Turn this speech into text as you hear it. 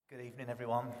Evening,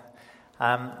 everyone.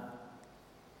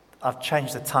 I've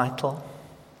changed the title,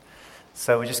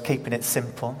 so we're just keeping it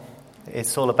simple.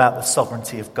 It's all about the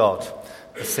sovereignty of God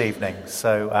this evening.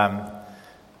 So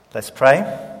let's pray.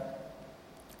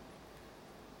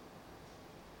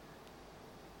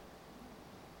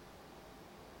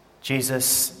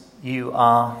 Jesus, you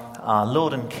are our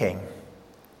Lord and King.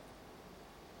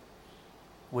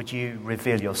 Would you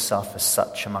reveal yourself as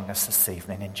such among us this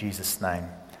evening in Jesus' name?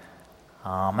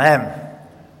 Amen.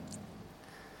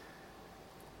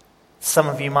 Some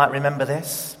of you might remember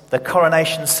this. The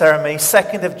coronation ceremony,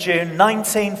 2nd of June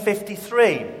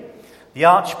 1953. The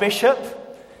Archbishop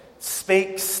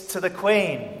speaks to the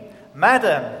Queen.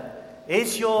 Madam,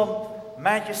 is your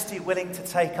Majesty willing to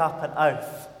take up an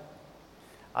oath?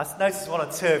 I noticed one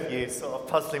or two of you sort of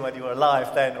puzzling whether you were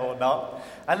alive then or not.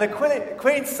 And the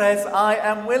Queen says, I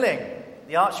am willing.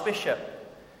 The Archbishop,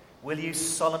 will you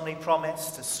solemnly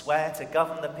promise to swear to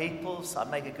govern the peoples,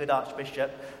 I'd make a good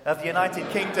Archbishop, of the United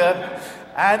Kingdom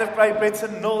and of Great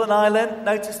Britain, Northern Ireland?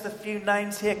 Notice the few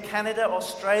names here: Canada,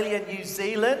 Australia, New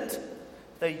Zealand,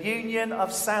 the Union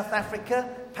of South Africa,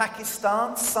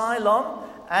 Pakistan, Ceylon,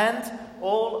 and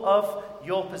all of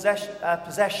your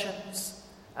possessions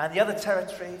and the other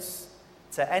territories,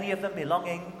 to any of them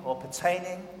belonging or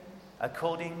pertaining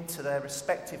according to their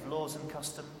respective laws and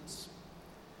customs.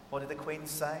 What did the Queen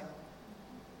say?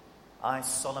 I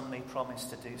solemnly promise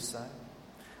to do so.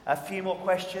 A few more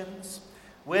questions.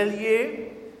 Will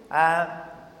you,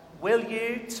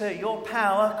 to your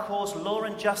power, cause law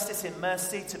and justice in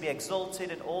mercy to be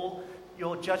exalted in all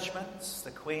your judgments?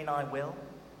 The Queen, I will.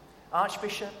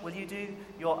 Archbishop, will you do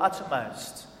your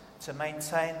uttermost to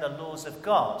maintain the laws of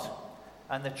God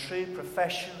and the true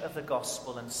profession of the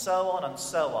gospel, and so on and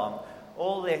so on?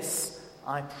 All this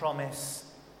I promise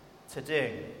to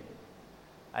do.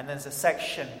 And there's a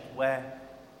section where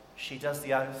she does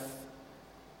the oath.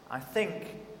 I think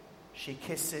she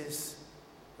kisses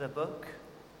the book,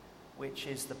 which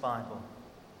is the Bible.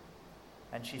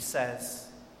 And she says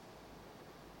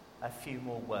a few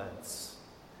more words.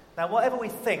 Now, whatever we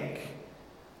think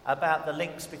about the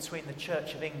links between the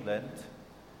Church of England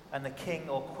and the King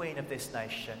or Queen of this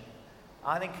nation,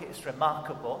 I think it is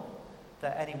remarkable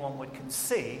that anyone would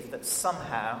conceive that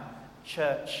somehow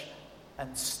church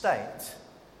and state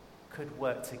could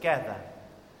work together.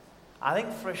 I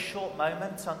think for a short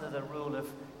moment, under the rule of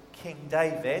King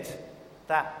David,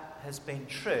 that has been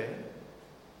true,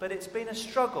 but it's been a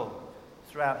struggle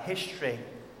throughout history,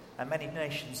 and many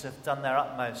nations have done their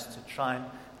utmost to try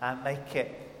and make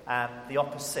it the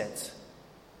opposite.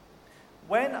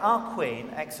 When our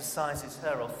Queen exercises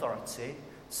her authority,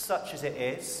 such as it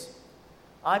is,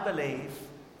 I believe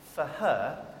for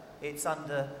her it's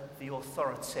under the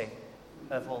authority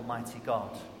of Almighty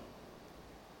God.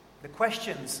 The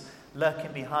questions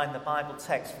lurking behind the Bible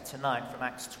text for tonight from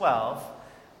Acts 12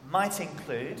 might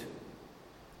include: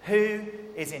 who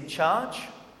is in charge?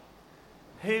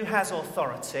 Who has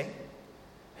authority?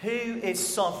 Who is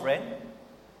sovereign?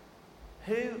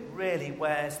 Who really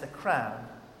wears the crown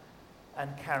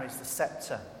and carries the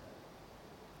scepter?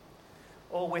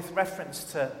 Or, with reference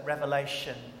to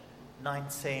Revelation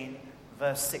 19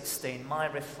 verse 16, my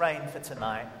refrain for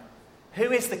tonight: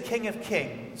 who is the King of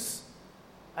Kings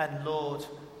and Lord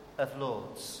of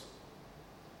Lords?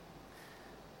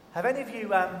 Have any of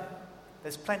you,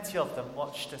 there's plenty of them,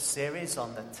 watched a series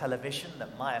on the television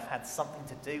that might have had something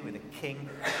to do with a king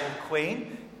or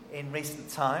queen in recent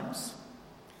times?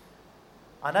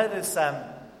 I know there's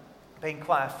been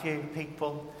quite a few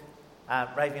people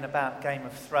raving about Game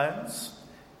of Thrones.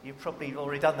 You've probably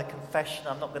already done the confession.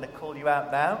 I'm not going to call you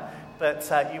out now, but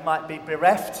you might be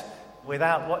bereft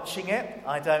without watching it.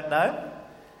 I don't know.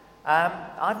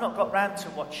 I've not got round to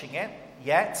watching it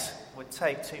yet. Would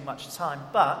take too much time,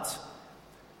 but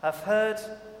I've heard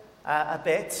a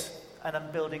bit, and I'm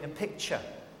building a picture.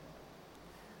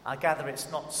 I gather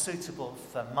it's not suitable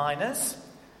for minors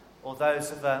or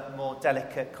those of a more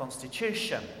delicate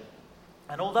constitution.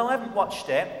 And although I haven't watched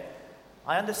it,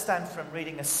 I understand from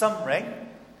reading a summary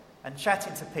and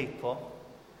chatting to people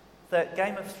that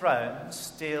Game of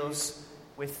Thrones deals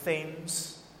with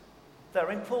themes that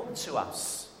are important to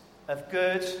us: of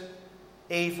good,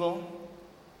 evil,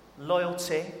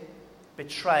 loyalty,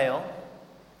 betrayal,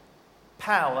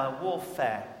 power,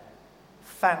 warfare,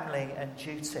 family, and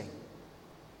duty.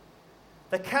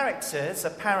 The characters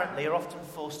apparently are often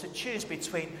forced to choose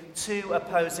between two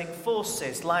opposing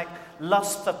forces, like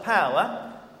lust for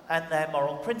power and their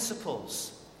moral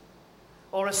principles,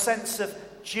 or a sense of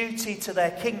duty to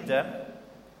their kingdom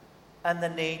and the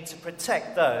need to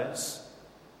protect those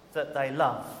that they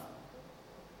love.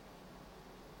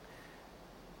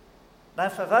 Now,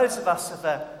 for those of us of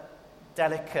a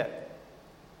delicate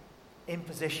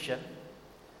imposition,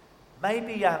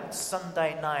 maybe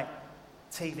Sunday night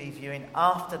TV viewing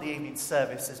after the evening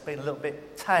service has been a little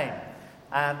bit tame.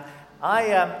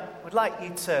 I would like you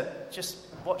to just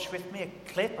watch with me a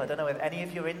clip. I don't know if any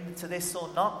of you are into this or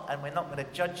not, and we're not going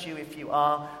to judge you if you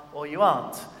are or you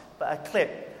aren't, but a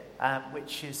clip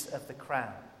which is of the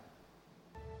crown.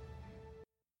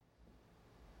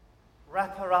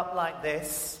 Wrap her up like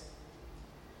this,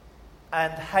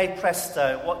 and hey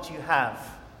presto, what do you have?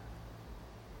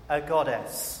 A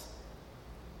goddess.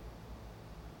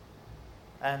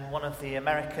 And one of the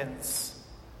Americans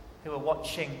who were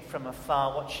watching from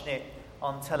afar, watching it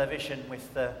on television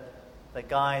with the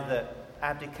guy that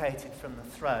abdicated from the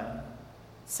throne,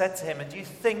 said to him,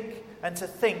 and to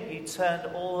think you turned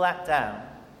all that down,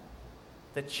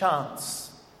 the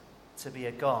chance to be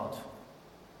a god.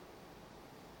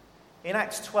 In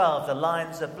Acts 12, the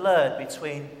lines are blurred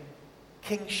between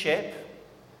kingship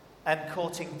and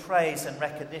courting praise and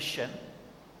recognition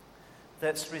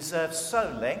that's reserved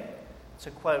solely,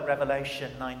 to quote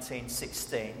Revelation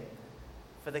 19:16,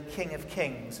 for the King of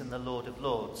Kings and the Lord of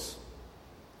Lords.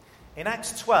 In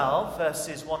Acts 12,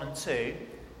 verses 1 and 2,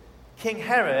 King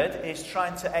Herod is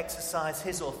trying to exercise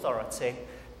his authority,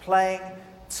 playing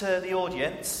to the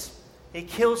audience. He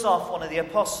kills off one of the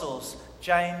apostles,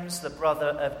 James, the brother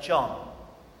of John.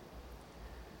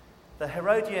 The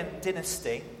Herodian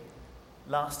dynasty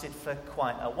lasted for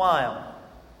quite a while,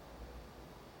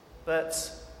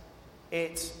 but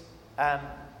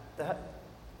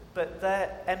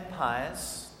their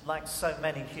empires, like so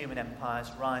many human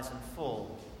empires, rise and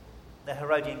fall. The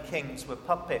Herodian kings were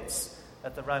puppets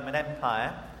of the Roman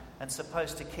Empire and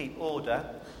supposed to keep order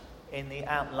in the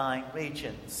outlying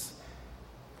regions.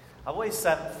 I've always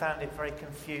found it very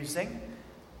confusing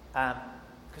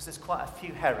because there's quite a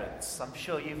few Herods. I'm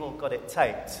sure you've all got it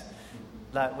taped,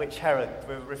 like which Herod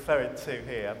we're referring to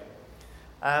here.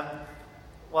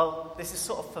 Well, this is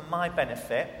sort of for my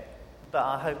benefit, but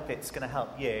I hope it's going to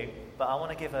help you. But I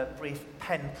want to give a brief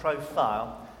pen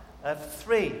profile of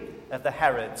 3 of the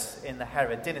Herods in the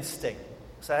Herod dynasty.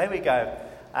 So here we go.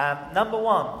 Number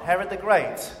 1, Herod the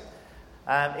Great.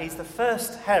 He's the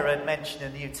first Herod mentioned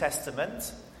in the New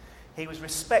Testament. He was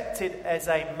respected as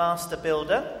a master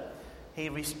builder. He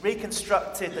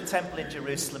reconstructed the temple in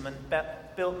Jerusalem and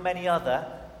built many other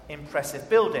impressive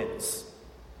buildings.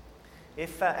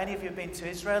 If any of you have been to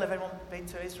Israel, have anyone been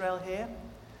to Israel here?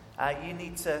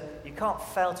 You can't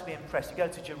fail to be impressed. You go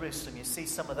to Jerusalem, you see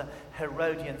some of the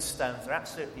Herodian stones. They're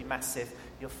absolutely massive.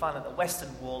 You'll find at the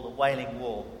Western Wall, the Wailing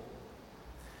Wall.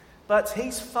 But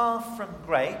he's far from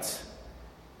great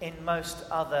in most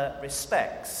other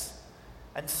respects,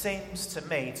 and seems to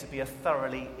me to be a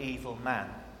thoroughly evil man.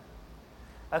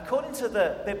 According to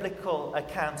the biblical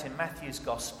account in Matthew's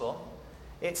Gospel,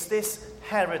 it's this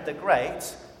Herod the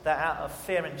Great that out of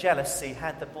fear and jealousy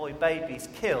had the boy babies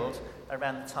killed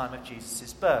around the time of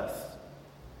Jesus' birth.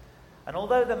 And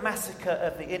although the massacre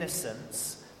of the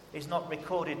innocents is not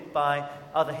recorded by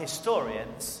other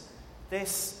historians,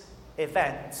 this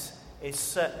event is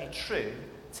certainly true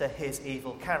to his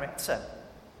evil character.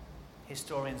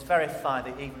 Historians verify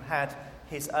that he even had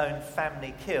his own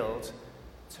family killed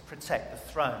to protect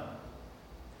the throne.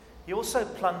 He also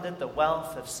plundered the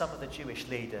wealth of some of the Jewish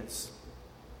leaders.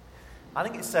 I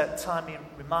think it's a timely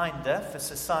reminder for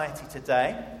society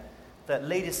today that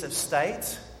leaders of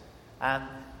state and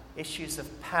issues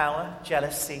of power,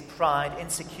 jealousy, pride,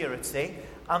 insecurity,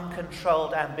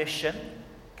 uncontrolled ambition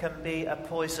can be a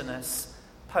poisonous,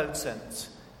 potent,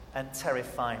 and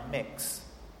terrifying mix.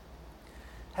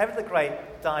 Herod the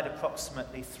Great died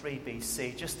approximately 3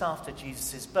 BC, just after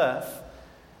Jesus' birth,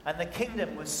 and the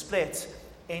kingdom was split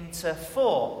into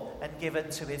 4 and given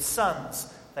to his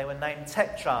sons. They were named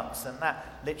tetrarchs, and that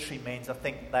literally means, I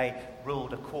think, they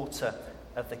ruled a quarter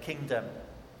of the kingdom.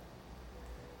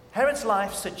 Herod's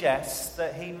life suggests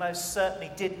that he most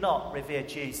certainly did not revere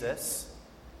Jesus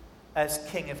as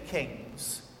King of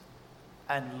Kings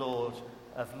and Lord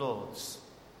of Lords.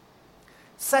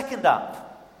 Second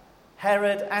up,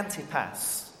 Herod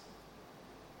Antipas.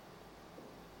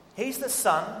 He's the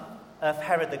son of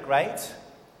Herod the Great.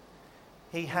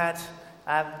 He had,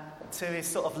 to his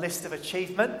sort of list of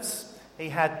achievements, he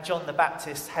had John the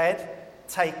Baptist's head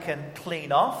taken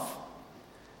clean off,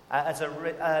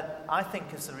 I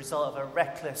think as a result of a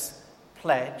reckless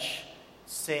pledge,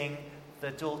 seeing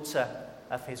the daughter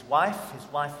of his wife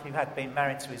who had been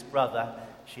married to his brother,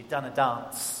 she'd done a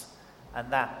dance,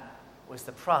 and that was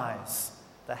the prize,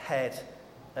 the head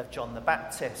of John the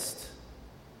Baptist.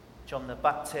 John the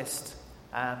Baptist,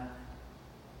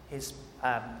 his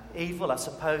evil, I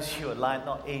suppose you would like,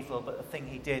 not evil, but the thing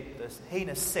he did, the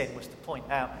heinous sin, was to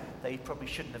point out that he probably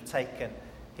shouldn't have taken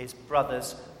his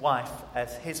brother's wife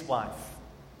as his wife.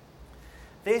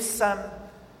 This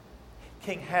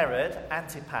King Herod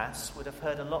Antipas would have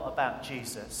heard a lot about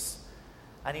Jesus,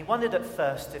 and he wondered at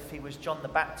first if he was John the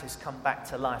Baptist come back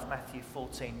to life, Matthew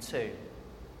 14:2.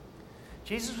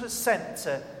 Jesus was sent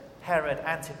to Herod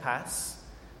Antipas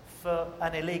for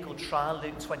an illegal trial,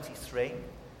 Luke 23.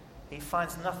 He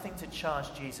finds nothing to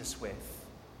charge Jesus with.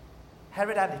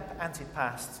 Herod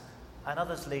Antipas and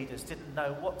others leaders didn't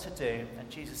know what to do, and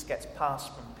Jesus gets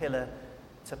passed from pillar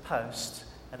to post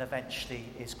and eventually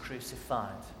is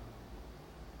crucified.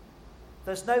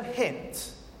 There's no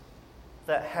hint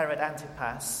that Herod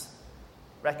Antipas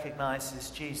recognizes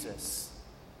Jesus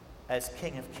as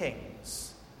King of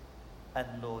Kings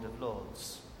and Lord of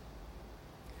Lords.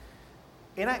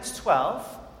 In Acts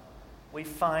 12, we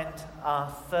find our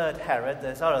third Herod.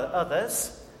 There's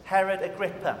others. Herod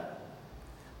Agrippa.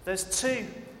 There's two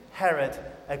Herod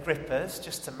Agrippas,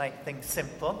 just to make things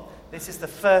simple. This is the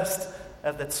first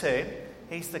of the two.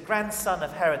 He's the grandson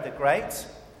of Herod the Great.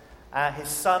 His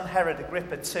son, Herod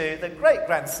Agrippa II, the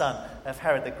great-grandson of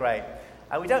Herod the Great.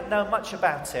 We don't know much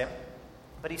about him,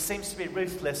 but he seems to be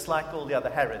ruthless like all the other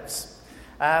Herods.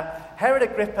 Herod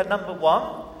Agrippa, number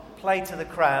one, played to the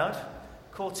crowd,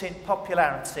 caught in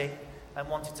popularity, and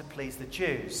wanted to please the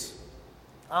Jews.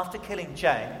 After killing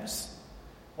James,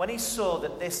 when he saw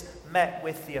that this met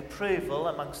with the approval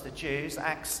amongst the Jews,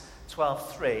 Acts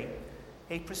 12:3,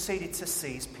 he proceeded to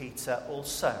seize Peter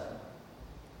also,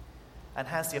 and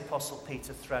has the Apostle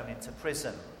Peter thrown into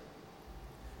prison.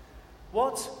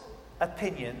 What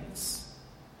opinions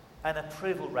and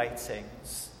approval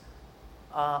ratings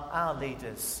are our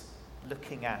leaders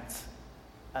looking at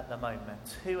the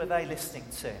moment? Who are they listening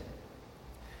to?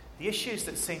 The issues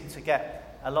that seem to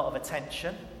get a lot of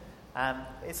attention,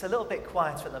 it's a little bit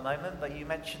quieter at the moment, but you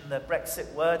mentioned the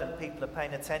Brexit word and people are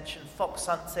paying attention. Fox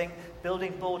hunting,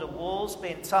 building border walls,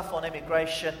 being tough on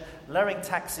immigration, lowering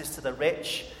taxes to the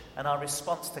rich, and our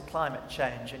response to climate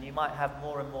change. And you might have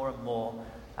more and more and more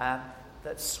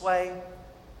that sway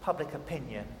public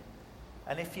opinion.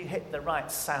 And if you hit the right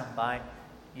soundbite,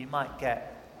 you might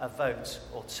get a vote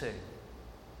or two.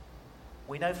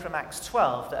 We know from Acts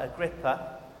 12 that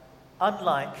Agrippa,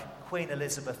 unlike Queen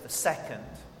Elizabeth II,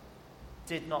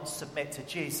 did not submit to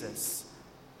Jesus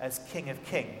as King of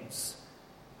Kings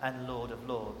and Lord of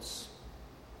Lords.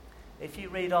 If you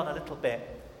read on a little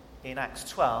bit in Acts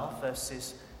 12,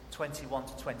 verses 21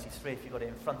 to 23, if you've got it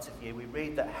in front of you, we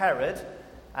read that Herod,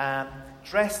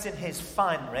 dressed in his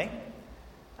finery,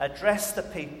 addressed the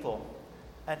people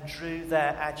and drew their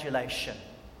adulation.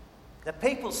 The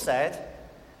people said,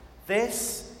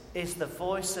 "This is the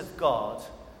voice of God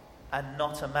and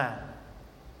not a man."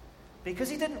 Because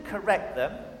he didn't correct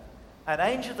them, an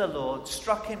angel of the Lord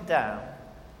struck him down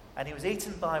and he was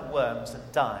eaten by worms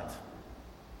and died.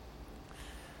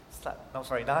 It's not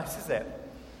very nice, is it?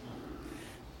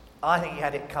 I think he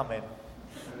had it coming.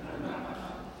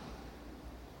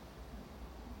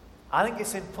 I think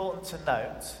it's important to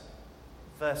note,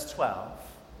 verse 12,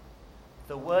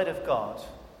 the word of God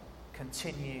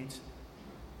continued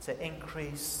to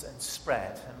increase and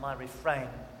spread. And my refrain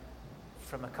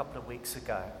from a couple of weeks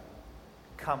ago,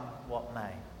 come what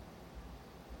may.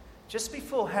 Just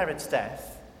before Herod's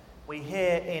death, we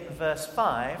hear in verse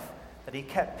 5 that he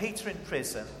kept Peter in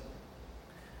prison,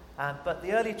 but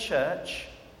the early church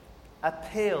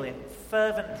appeal in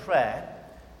fervent prayer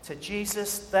to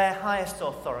Jesus, their highest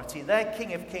authority, their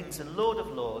King of Kings and Lord of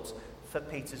Lords, for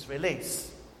Peter's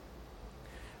release.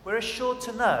 We're assured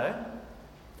to know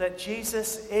that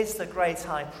Jesus is the great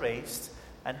high priest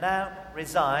and now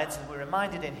resides, and we're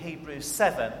reminded in Hebrews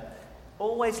 7,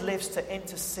 always lives to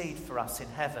intercede for us in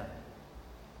heaven.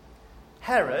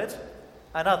 Herod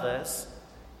and others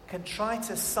can try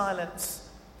to silence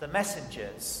the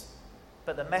messengers,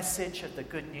 but the message of the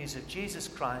good news of Jesus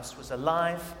Christ was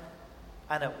alive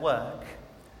and at work.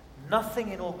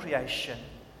 Nothing in all creation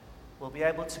will be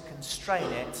able to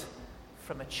constrain it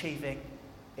from achieving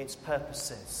its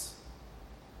purposes.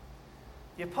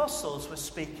 The apostles were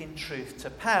speaking truth to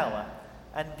power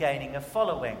and gaining a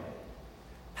following.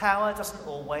 Power doesn't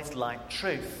always like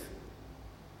truth.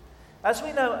 As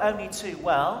we know only too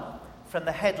well from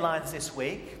the headlines this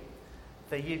week,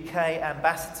 the UK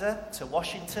ambassador to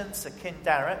Washington, Sir Ken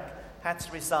Darroch, had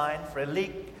to resign for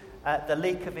the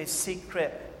leak of his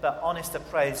secret but honest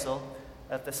appraisal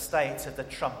of the state of the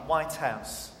Trump White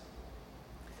House.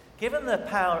 Given the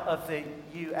power of the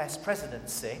US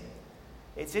presidency,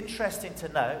 it's interesting to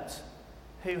note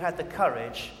who had the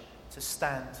courage to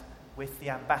stand with the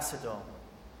ambassador.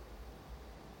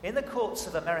 In the courts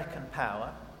of American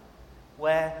power,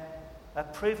 where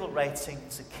approval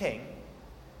ratings are king,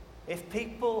 if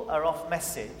people are off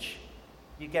message,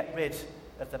 you get rid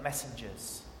of the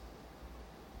messengers.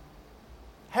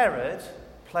 Herod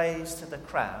plays to the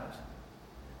crowd,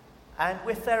 and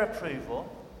with their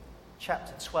approval,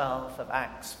 chapter 12 of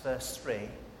Acts, verse 3,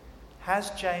 has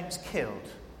James killed.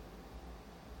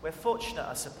 We're fortunate,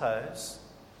 I suppose,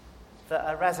 that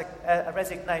a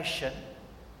resignation,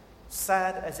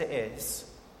 sad as it is,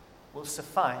 will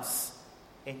suffice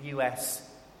in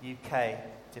US-UK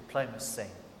diplomacy.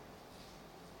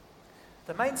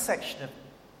 The main section of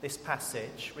this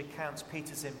passage recounts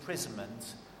Peter's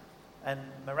imprisonment and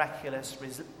miraculous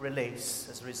release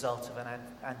as a result of an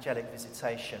angelic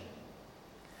visitation.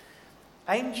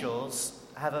 Angels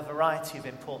have a variety of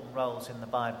important roles in the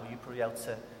Bible. You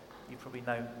probably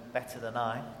know better than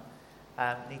I.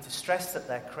 Need to stress that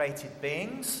they're created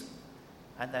beings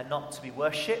and they're not to be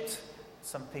worshipped.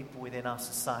 Some people within our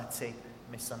society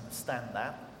misunderstand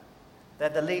that. They're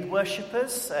the lead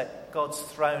worshippers at God's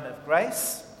throne of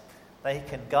grace. They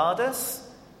can guard us,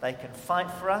 they can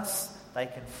fight for us, they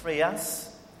can free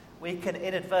us. We can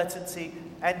inadvertently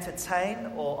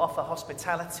entertain or offer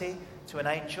hospitality to an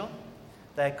angel.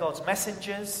 They're God's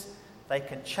messengers. They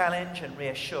can challenge and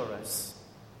reassure us.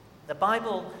 The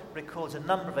Bible records a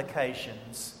number of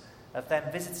occasions of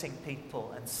them visiting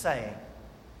people and saying,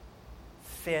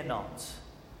 "Fear not,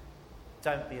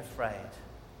 don't be afraid."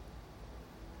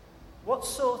 What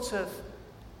sort of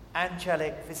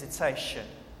angelic visitation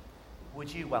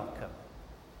would you welcome?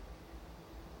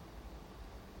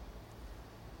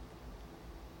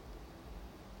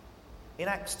 In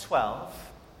Acts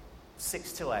 12,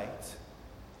 6-8,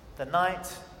 the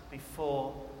night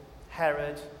before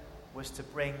Herod was to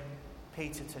bring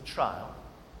Peter to trial,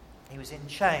 he was in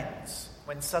chains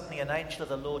when suddenly an angel of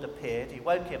the Lord appeared. He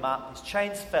woke him up, his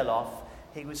chains fell off,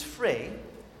 he was free,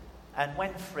 and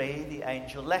when free, the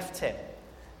angel left him.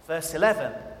 Verse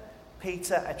 11,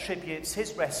 Peter attributes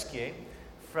his rescue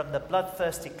from the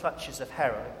bloodthirsty clutches of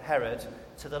Herod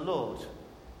to the Lord.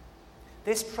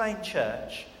 This praying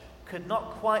church could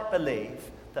not quite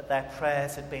believe that their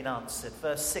prayers had been answered.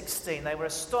 Verse 16, they were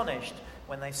astonished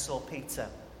when they saw Peter.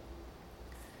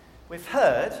 We've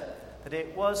heard that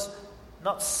it was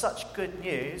not such good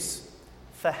news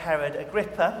for Herod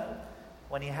Agrippa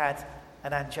when he had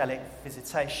an angelic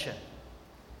visitation.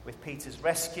 With Peter's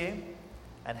rescue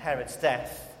and Herod's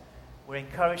death, we're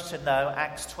encouraged to know,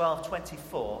 Acts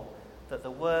 12:24, that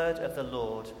the word of the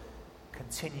Lord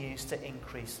continues to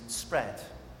increase and spread.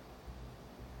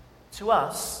 To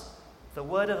us, the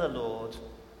word of the Lord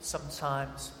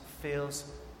sometimes feels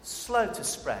slow to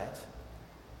spread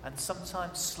and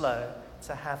sometimes slow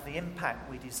to have the impact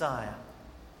we desire.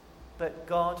 But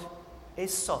God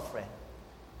is sovereign,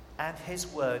 and his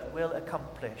word will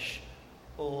accomplish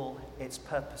all its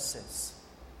purposes.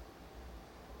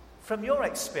 From your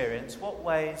experience, what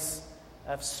ways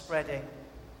of spreading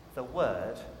the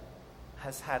word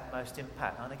has had most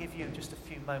impact? I'm going to give you just a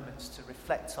few moments to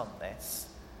reflect on this.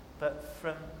 But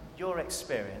from your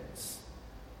experience,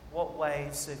 what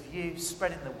ways of you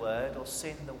spreading the word or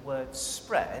seeing the word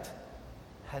spread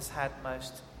has had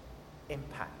most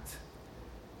impact?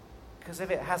 Because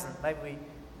if it hasn't, maybe we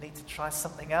need to try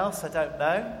something else, I don't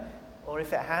know. Or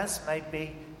if it has,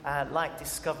 maybe like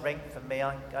discovering, for me,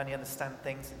 I only understand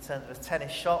things in terms of a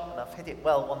tennis shot, and I've hit it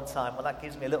well one time. Well, that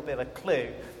gives me a little bit of a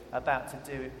clue about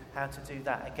how to do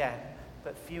that again.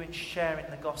 But for you in sharing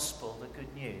the gospel, the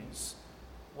good news,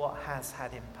 what has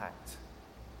had impact?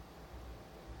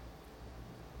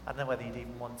 I don't know whether you'd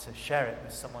even want to share it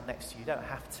with someone next to you. You don't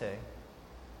have to.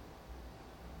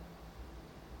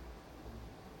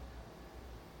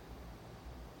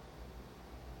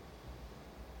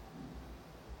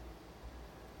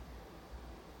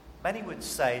 Many would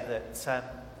say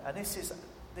that, and this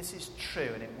is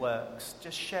true and it works,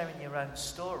 just sharing your own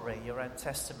story, your own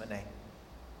testimony.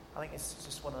 I think it's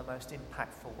just one of the most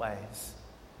impactful ways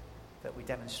that we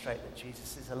demonstrate that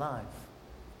Jesus is alive.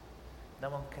 No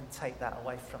one can take that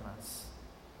away from us.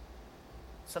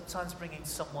 Sometimes bringing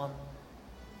someone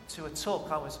to a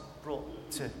talk. I was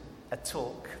brought to a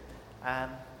talk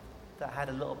that had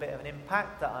a little bit of an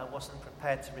impact that I wasn't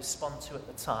prepared to respond to at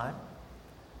the time.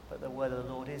 But the word of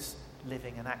the Lord is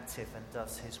living and active and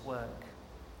does his work.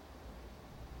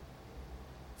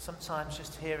 Sometimes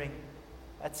just hearing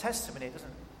a testimony,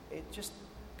 it just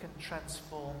can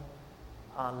transform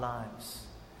our lives.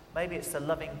 Maybe it's the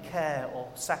loving care or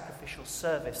sacrificial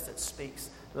service that speaks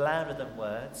louder than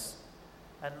words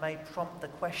and may prompt the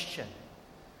question,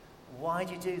 why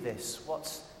do you do this?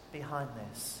 What's behind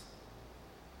this?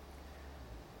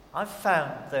 I've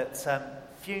found that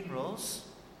funerals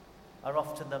are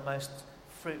often the most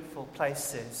fruitful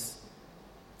places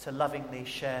to lovingly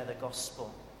share the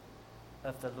gospel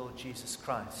of the Lord Jesus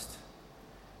Christ,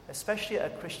 especially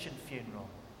at a Christian funeral.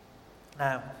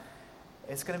 Now,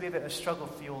 it's going to be a bit of a struggle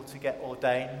for you all to get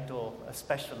ordained or a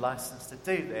special license to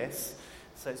do this,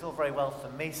 so it's all very well for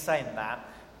me saying that.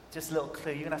 Just a little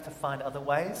clue, you're going to have to find other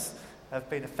ways of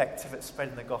being effective at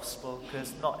spreading the gospel,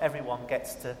 because not everyone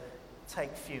gets to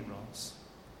take funerals.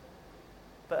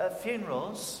 But at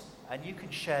funerals, and you can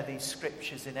share these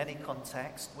scriptures in any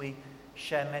context, we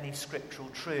share many scriptural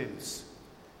truths.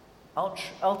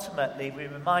 Ultimately, we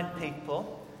remind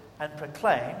people and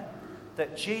proclaim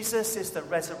that Jesus is the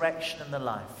resurrection and the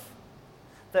life,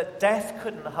 that death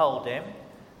couldn't hold him,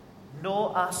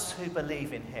 nor us who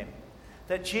believe in him,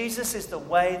 that Jesus is the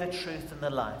way, the truth, and the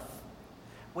life.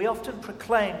 We often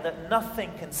proclaim that nothing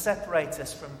can separate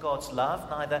us from God's love,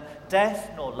 neither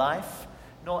death nor life,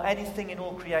 nor anything in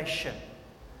all creation.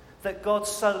 That God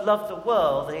so loved the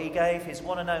world that he gave his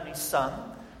one and only Son,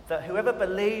 that whoever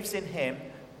believes in him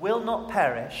will not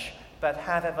perish, but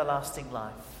have everlasting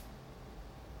life.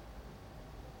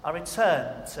 I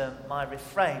return to my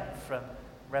refrain from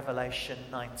Revelation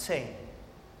 19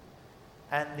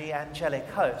 and the angelic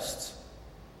host,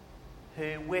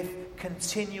 who with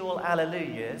continual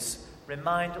alleluias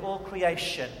remind all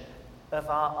creation of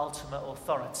our ultimate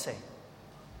authority.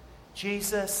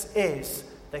 Jesus is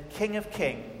the King of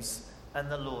Kings and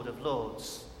the Lord of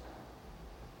Lords.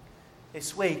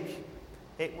 This week,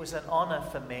 it was an honour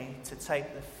for me to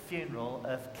take the funeral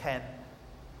of Ken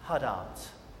Huddart.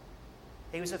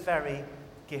 He was a very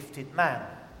gifted man.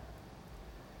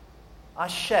 I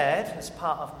shared, as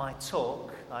part of my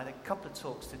talk, I had a couple of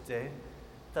talks to do,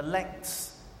 the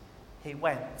lengths he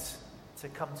went to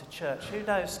come to church. Who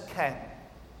knows Ken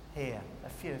here? A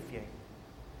few of you.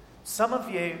 Some of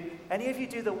you, any of you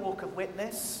do the walk of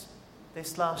witness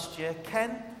this last year?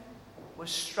 Ken was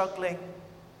struggling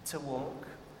to walk,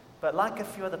 but like a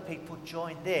few other people,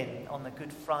 joined in on the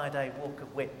Good Friday walk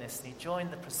of witness. And he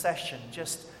joined the procession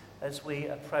just as we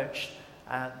approached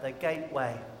the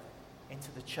gateway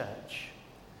into the church.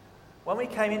 When we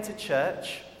came into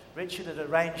church, Richard had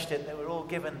arranged it. They were all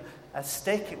given a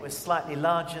stick. It was slightly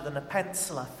larger than a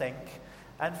pencil, I think.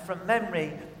 And from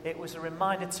memory, it was a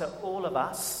reminder to all of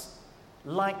us,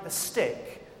 like the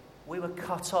stick, we were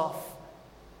cut off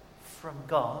from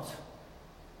God,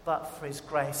 but for his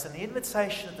grace. And the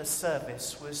invitation of the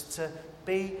service was to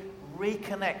be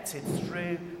reconnected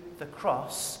through the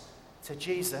cross to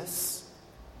Jesus,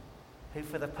 who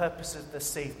for the purpose of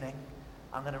this evening,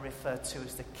 I'm going to refer to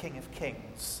as the King of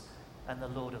Kings and the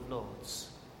Lord of Lords.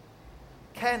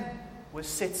 Ken was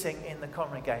sitting in the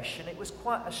congregation. It was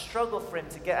quite a struggle for him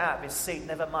to get out of his seat,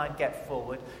 never mind get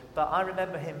forward. But I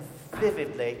remember him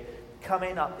vividly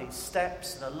coming up these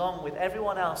steps and along with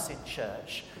everyone else in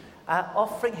church,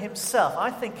 offering himself,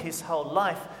 I think his whole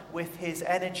life, with his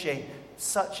energy,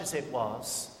 such as it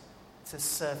was, to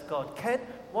serve God. Ken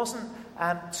wasn't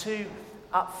too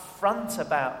upfront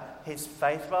about his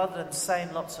faith. Rather than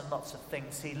saying lots and lots of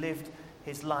things, he lived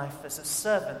his life as a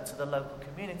servant to the local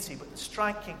community. But the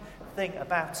striking thing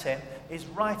about him is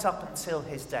right up until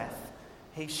his death,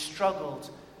 he struggled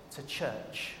to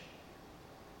church.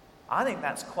 I think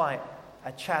that's quite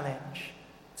a challenge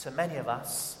to many of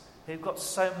us who've got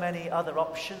so many other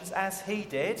options, as he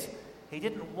did. He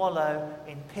didn't wallow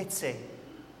in pity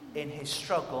in his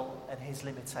struggle and his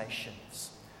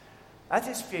limitations. At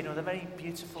his funeral, the very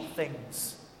beautiful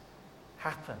things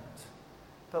happened.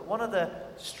 But one of the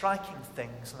striking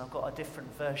things, and I've got a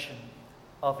different version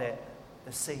of it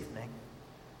this evening,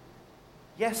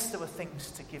 yes, there were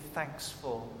things to give thanks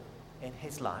for in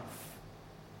his life,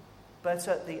 but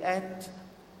at the end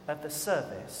of the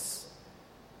service,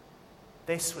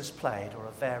 this was played, or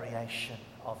a variation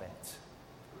of it,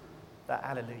 the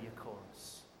Alleluia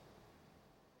chorus.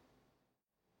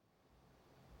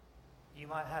 You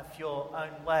might have your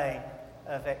own way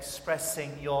of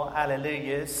expressing your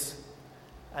Alleluias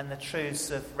and the truths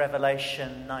of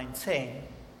Revelation 19,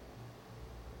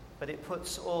 but it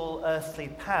puts all earthly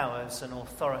powers and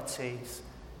authorities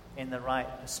in the right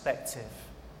perspective.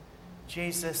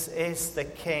 Jesus is the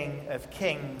King of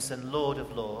Kings and Lord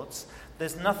of Lords.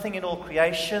 There's nothing in all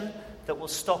creation that will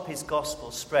stop his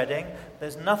gospel spreading.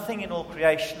 There's nothing in all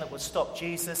creation that will stop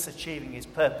Jesus achieving his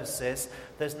purposes.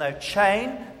 There's no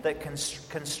chain that can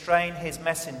constrain his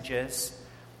messengers.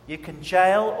 You can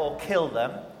jail or kill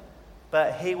them,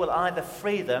 but he will either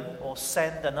free them or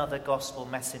send another gospel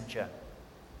messenger.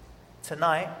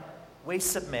 Tonight, we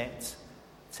submit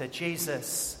to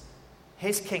Jesus,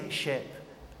 his kingship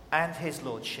and his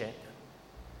lordship.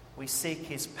 We seek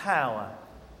his power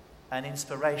and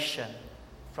inspiration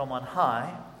from on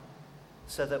high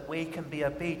so that we can be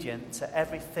obedient to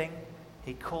everything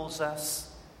he calls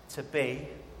us to be,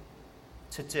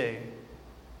 to do,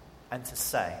 and to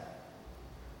say.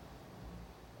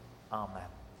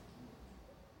 Amen.